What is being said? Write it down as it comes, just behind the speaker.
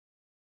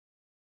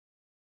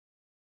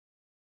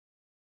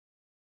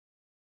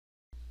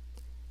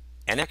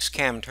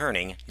NX-Cam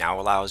turning now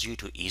allows you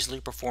to easily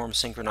perform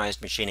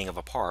synchronized machining of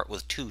a part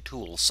with two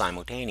tools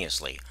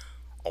simultaneously,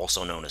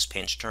 also known as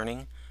pinch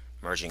turning,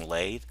 merging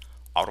lathe,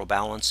 auto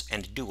balance,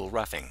 and dual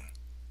roughing.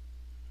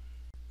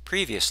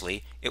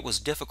 Previously, it was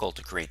difficult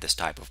to create this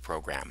type of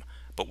program,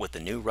 but with the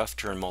new rough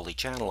turn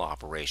multi-channel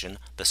operation,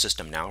 the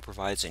system now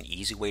provides an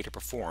easy way to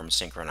perform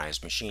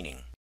synchronized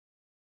machining.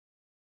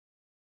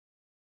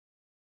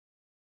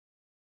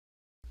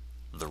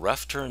 The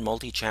rough turn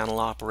multi-channel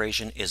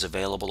operation is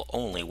available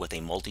only with a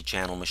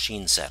multi-channel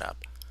machine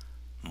setup.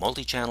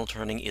 Multi-channel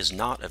turning is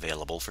not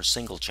available for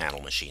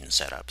single-channel machine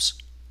setups.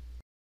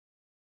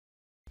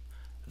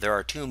 There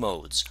are two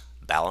modes,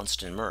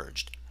 balanced and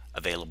merged,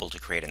 available to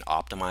create an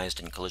optimized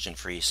and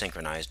collision-free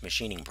synchronized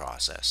machining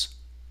process.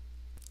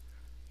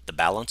 The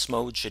balance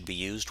mode should be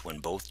used when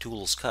both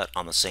tools cut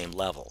on the same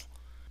level.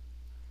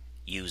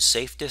 Use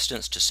safe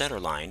distance to center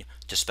line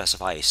to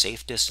specify a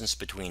safe distance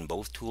between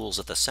both tools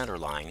at the center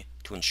line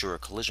to ensure a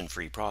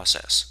collision-free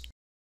process.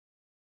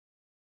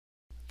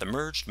 The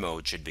merged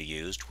mode should be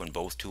used when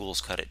both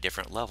tools cut at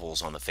different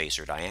levels on the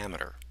facer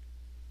diameter.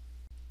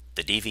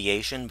 The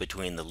deviation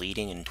between the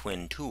leading and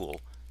twin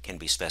tool can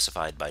be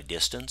specified by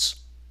distance,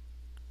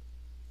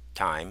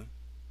 time,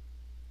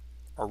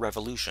 or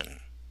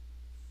revolution.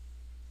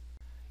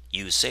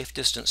 Use safe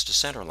distance to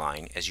center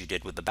line as you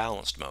did with the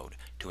balanced mode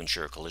to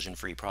ensure a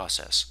collision-free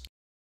process.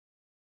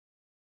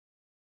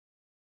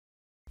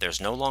 There's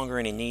no longer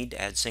any need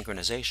to add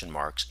synchronization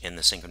marks in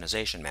the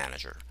Synchronization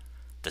Manager.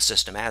 The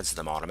system adds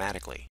them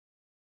automatically.